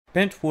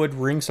Bentwood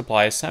Ring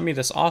Supplies sent me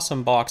this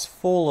awesome box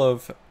full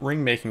of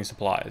ring making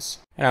supplies.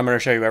 And I'm going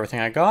to show you everything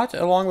I got,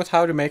 along with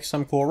how to make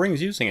some cool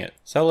rings using it.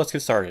 So let's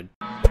get started.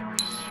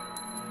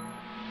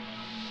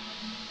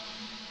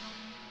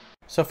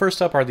 So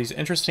first up are these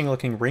interesting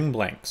looking ring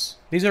blanks.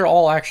 These are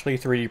all actually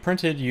 3D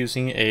printed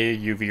using a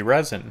UV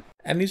resin.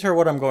 And these are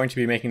what I'm going to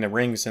be making the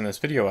rings in this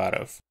video out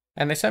of.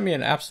 And they sent me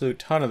an absolute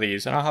ton of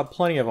these, and I'll have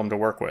plenty of them to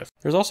work with.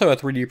 There's also a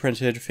 3D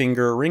printed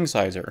finger ring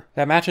sizer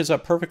that matches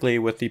up perfectly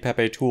with the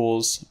Pepe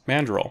Tools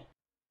mandrel.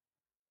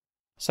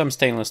 Some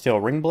stainless steel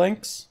ring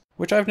blanks,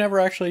 which I've never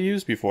actually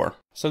used before.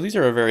 So these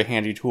are a very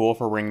handy tool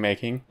for ring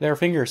making. They're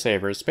finger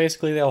savers.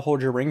 Basically, they'll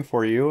hold your ring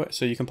for you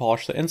so you can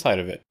polish the inside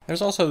of it.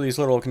 There's also these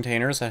little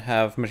containers that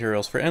have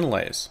materials for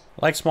inlays,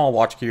 like small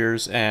watch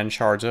gears and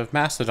shards of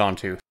mastodon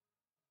tooth.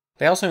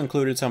 They also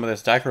included some of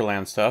this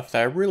Dichrolam stuff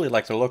that I really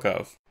like the look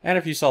of. And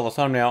if you saw the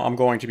thumbnail, I'm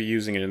going to be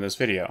using it in this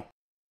video.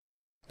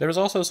 There was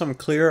also some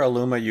clear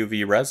Aluma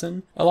UV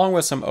resin, along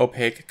with some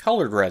opaque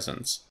colored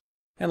resins.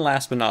 And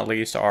last but not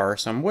least are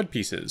some wood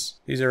pieces.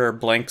 These are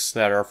blanks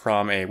that are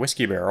from a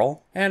whiskey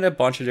barrel, and a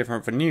bunch of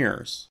different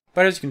veneers.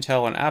 But as you can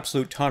tell, an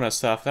absolute ton of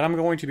stuff that I'm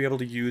going to be able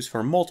to use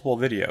for multiple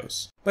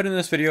videos. But in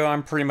this video,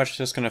 I'm pretty much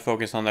just going to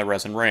focus on the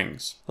resin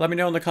rings. Let me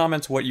know in the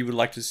comments what you would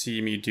like to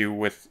see me do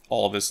with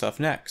all of this stuff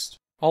next.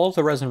 All of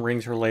the resin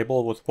rings are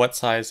labeled with what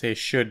size they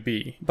should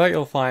be, but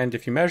you'll find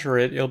if you measure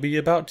it, it'll be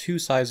about 2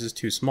 sizes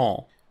too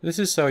small. This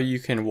is so you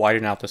can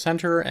widen out the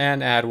center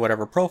and add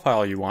whatever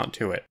profile you want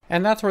to it.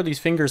 And that's where these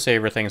finger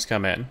saver things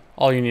come in.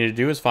 All you need to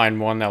do is find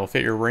one that will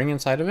fit your ring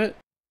inside of it.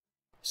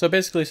 So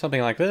basically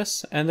something like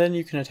this, and then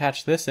you can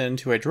attach this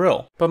into a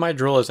drill. But my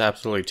drill is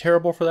absolutely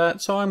terrible for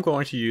that, so I'm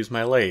going to use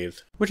my lathe,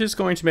 which is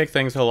going to make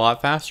things a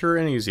lot faster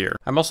and easier.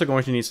 I'm also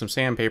going to need some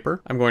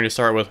sandpaper. I'm going to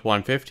start with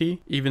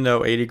 150, even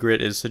though 80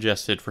 grit is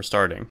suggested for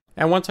starting.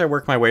 And once I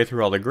work my way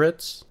through all the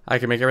grits, I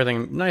can make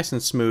everything nice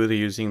and smooth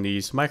using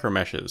these micro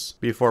meshes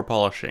before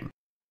polishing.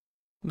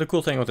 The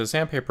cool thing with the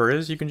sandpaper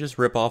is you can just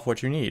rip off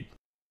what you need.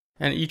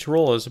 And each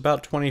roll is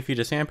about 20 feet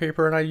of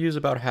sandpaper, and I use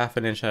about ½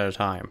 an inch at a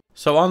time.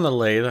 So on the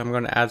lathe, I'm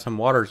going to add some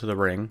water to the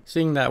ring,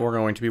 seeing that we're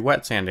going to be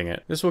wet sanding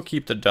it. This will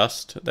keep the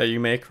dust that you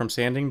make from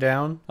sanding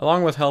down,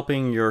 along with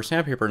helping your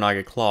sandpaper not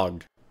get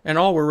clogged. And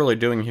all we're really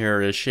doing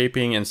here is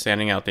shaping and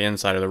sanding out the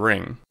inside of the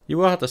ring. You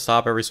will have to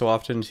stop every so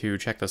often to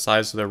check the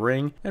size of the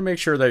ring and make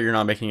sure that you're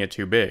not making it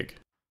too big.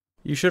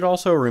 You should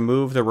also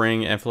remove the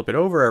ring and flip it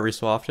over every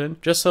so often,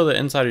 just so the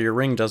inside of your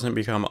ring doesn't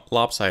become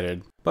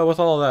lopsided. But with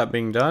all of that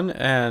being done,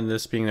 and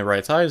this being the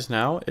right size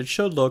now, it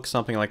should look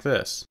something like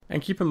this.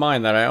 And keep in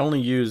mind that I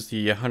only used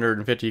the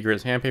 150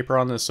 grit sandpaper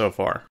on this so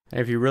far. And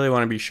if you really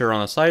want to be sure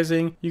on the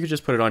sizing, you could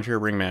just put it onto your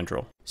ring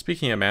mandrel.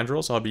 Speaking of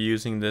mandrels, I'll be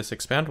using this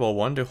expandable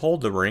one to hold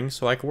the ring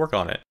so I can work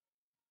on it.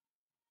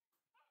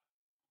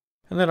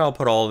 And then I'll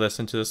put all of this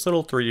into this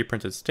little 3D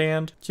printed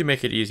stand to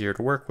make it easier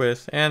to work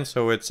with, and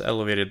so it's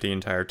elevated the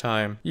entire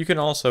time. You can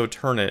also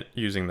turn it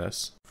using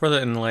this. For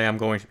the inlay, I'm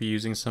going to be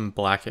using some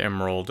black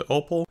emerald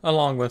opal,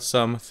 along with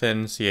some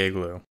thin CA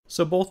glue.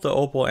 So both the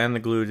opal and the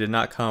glue did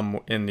not come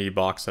in the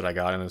box that I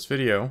got in this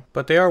video,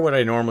 but they are what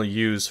I normally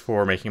use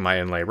for making my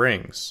inlay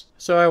rings.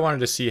 So I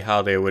wanted to see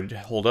how they would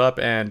hold up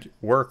and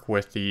work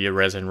with the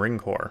resin ring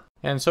core.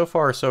 And so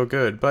far so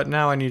good, but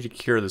now I need to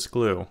cure this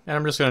glue. And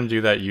I'm just going to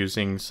do that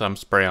using some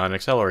spray-on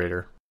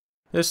accelerator.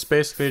 This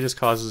basically just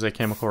causes a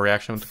chemical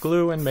reaction with the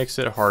glue and makes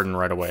it harden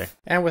right away.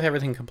 And with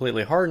everything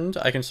completely hardened,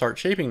 I can start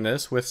shaping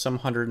this with some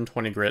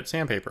 120 grit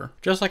sandpaper,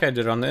 just like I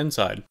did on the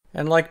inside.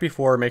 And like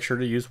before, make sure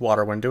to use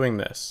water when doing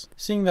this,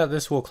 seeing that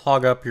this will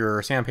clog up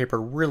your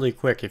sandpaper really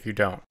quick if you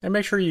don't. And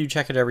make sure you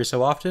check it every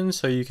so often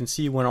so you can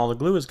see when all the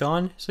glue is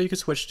gone, so you can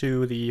switch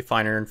to the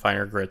finer and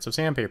finer grits of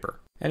sandpaper.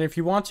 And if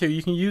you want to,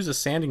 you can use a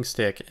sanding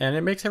stick, and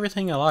it makes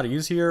everything a lot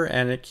easier,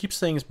 and it keeps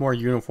things more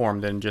uniform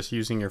than just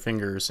using your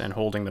fingers and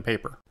holding the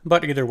paper.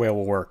 But either way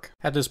will work.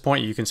 At this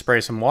point, you can spray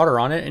some water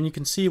on it, and you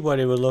can see what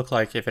it would look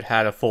like if it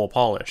had a full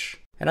polish.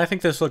 And I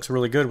think this looks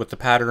really good with the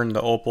pattern,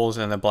 the opals,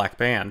 and the black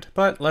band,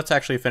 but let's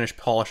actually finish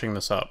polishing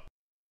this up.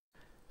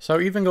 So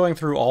even going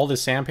through all the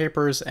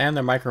sandpapers and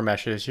the micro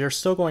meshes, you're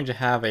still going to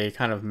have a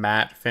kind of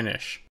matte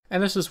finish.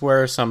 And this is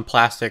where some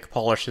plastic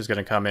polish is going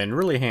to come in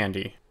really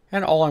handy.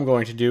 And all I'm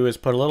going to do is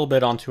put a little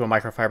bit onto a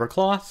microfiber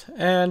cloth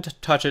and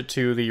touch it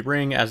to the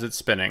ring as it's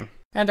spinning.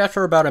 And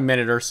after about a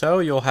minute or so,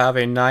 you'll have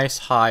a nice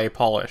high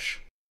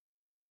polish.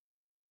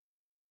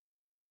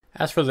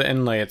 As for the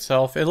inlay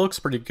itself, it looks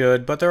pretty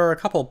good, but there are a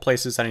couple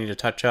places I need to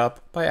touch up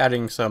by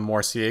adding some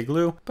more CA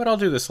glue, but I'll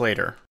do this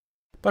later.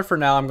 But for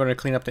now, I'm going to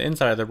clean up the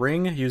inside of the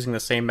ring using the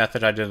same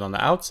method I did on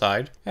the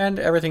outside, and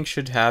everything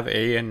should have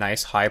a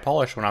nice high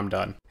polish when I'm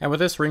done. And with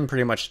this ring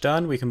pretty much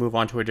done, we can move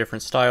on to a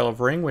different style of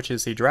ring, which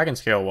is the dragon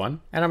scale one,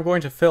 and I'm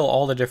going to fill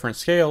all the different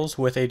scales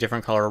with a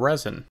different color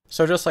resin.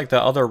 So just like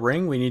the other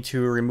ring, we need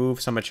to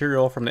remove some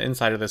material from the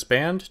inside of this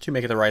band to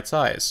make it the right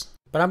size.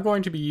 But I'm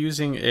going to be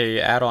using an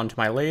add-on to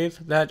my lathe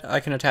that I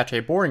can attach a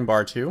boring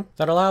bar to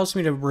that allows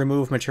me to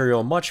remove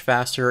material much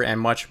faster and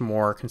much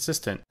more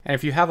consistent. And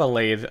if you have a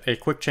lathe, a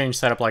quick change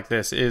setup like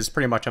this is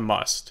pretty much a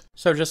must.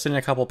 So just in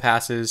a couple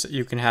passes,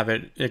 you can have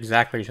it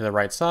exactly to the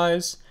right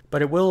size,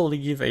 but it will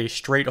leave a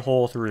straight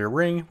hole through your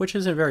ring, which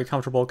isn't very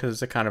comfortable because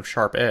it's a kind of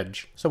sharp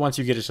edge. So once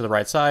you get it to the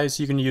right size,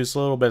 you can use a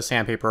little bit of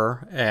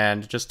sandpaper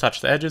and just touch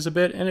the edges a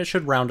bit, and it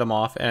should round them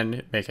off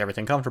and make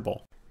everything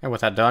comfortable. And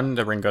with that done,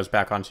 the ring goes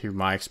back onto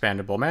my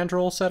expandable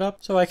mandrel setup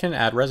so I can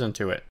add resin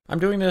to it. I'm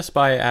doing this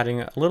by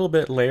adding a little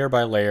bit layer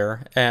by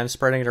layer and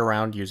spreading it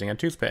around using a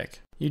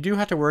toothpick. You do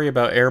have to worry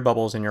about air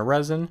bubbles in your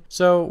resin,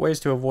 so ways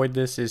to avoid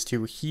this is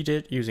to heat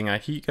it using a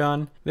heat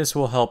gun. This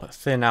will help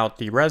thin out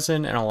the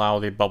resin and allow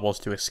the bubbles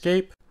to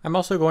escape. I'm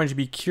also going to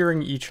be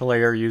curing each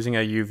layer using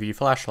a UV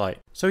flashlight.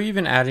 So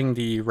even adding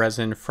the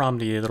resin from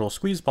the little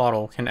squeeze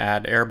bottle can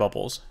add air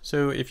bubbles.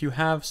 So if you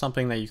have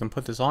something that you can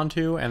put this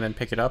onto and then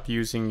pick it up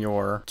using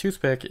your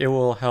toothpick, it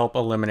will help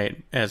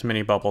eliminate as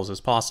many bubbles as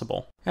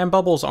possible. And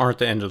bubbles aren't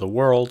the end of the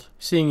world.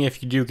 Seeing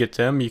if you do get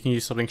them, you can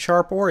use something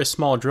sharp or a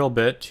small drill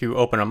bit to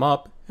open them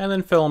up, and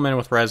then fill them in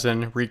with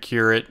resin,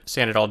 recure it,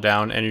 sand it all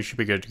down, and you should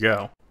be good to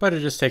go. But it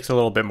just takes a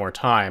little bit more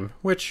time,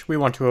 which we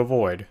want to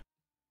avoid.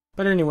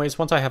 But anyways,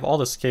 once I have all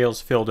the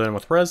scales filled in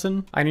with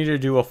resin, I need to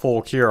do a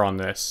full cure on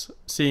this,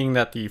 seeing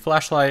that the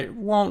flashlight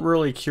won't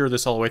really cure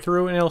this all the way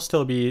through and it'll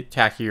still be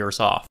tacky or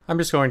soft. I'm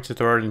just going to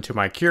throw it into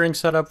my curing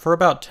setup for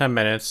about 10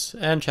 minutes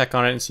and check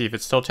on it and see if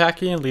it's still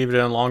tacky and leave it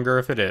in longer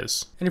if it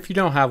is. And if you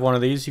don't have one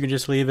of these, you can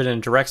just leave it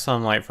in direct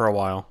sunlight for a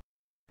while.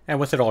 And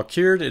with it all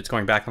cured, it's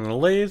going back on the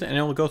lathe and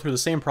it will go through the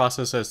same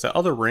process as the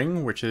other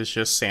ring, which is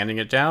just sanding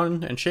it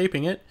down and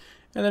shaping it,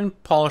 and then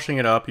polishing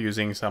it up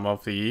using some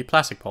of the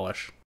plastic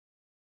polish.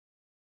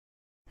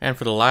 And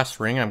for the last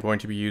ring, I'm going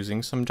to be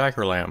using some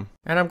Dichrolam,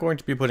 and I'm going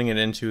to be putting it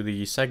into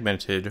the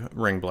segmented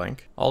ring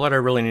blank. All that I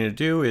really need to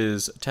do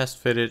is test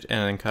fit it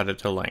and then cut it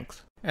to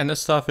length. And this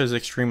stuff is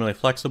extremely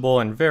flexible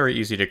and very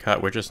easy to cut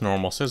with just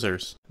normal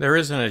scissors. There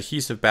is an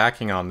adhesive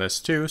backing on this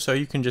too, so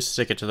you can just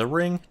stick it to the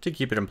ring to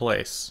keep it in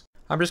place.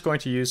 I'm just going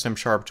to use some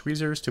sharp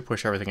tweezers to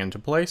push everything into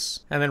place,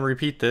 and then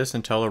repeat this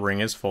until the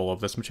ring is full of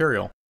this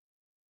material.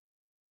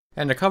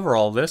 And to cover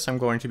all this, I'm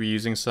going to be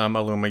using some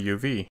Illuma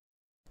UV.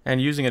 And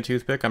using a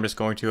toothpick, I'm just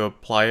going to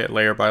apply it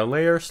layer by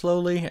layer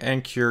slowly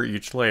and cure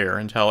each layer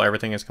until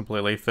everything is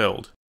completely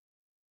filled.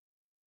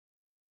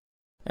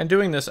 And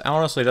doing this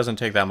honestly doesn't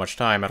take that much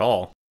time at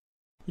all.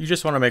 You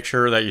just want to make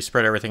sure that you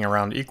spread everything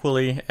around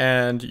equally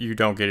and you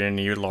don't get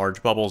any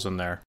large bubbles in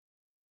there.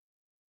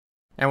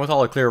 And with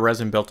all the clear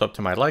resin built up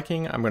to my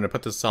liking, I'm going to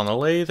put this on the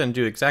lathe and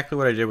do exactly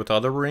what I did with the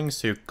other rings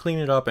to clean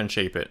it up and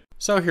shape it.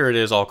 So here it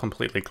is all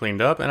completely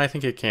cleaned up, and I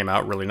think it came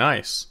out really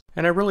nice.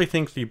 And I really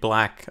think the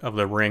black of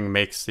the ring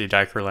makes the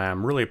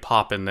Dichrolam really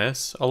pop in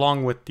this,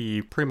 along with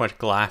the pretty much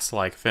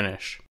glass-like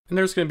finish. And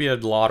there's going to be a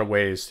lot of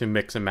ways to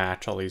mix and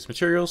match all these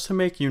materials to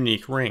make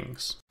unique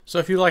rings. So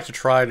if you'd like to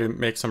try to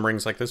make some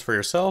rings like this for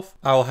yourself,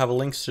 I will have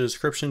links to the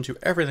description to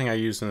everything I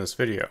used in this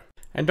video.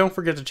 And don't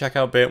forget to check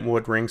out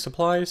Bentwood Ring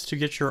Supplies to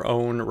get your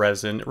own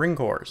resin ring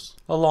cores,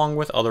 along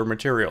with other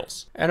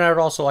materials. And I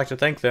would also like to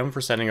thank them for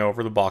sending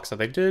over the box that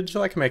they did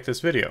so I can make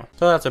this video.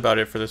 So that's about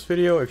it for this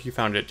video. If you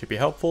found it to be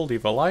helpful,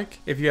 leave a like.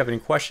 If you have any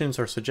questions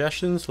or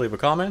suggestions, leave a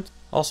comment.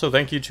 Also,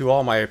 thank you to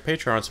all my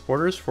Patreon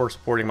supporters for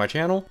supporting my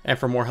channel. And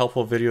for more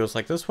helpful videos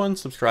like this one,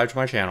 subscribe to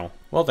my channel.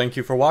 Well, thank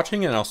you for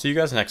watching, and I'll see you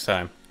guys next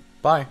time.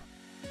 Bye!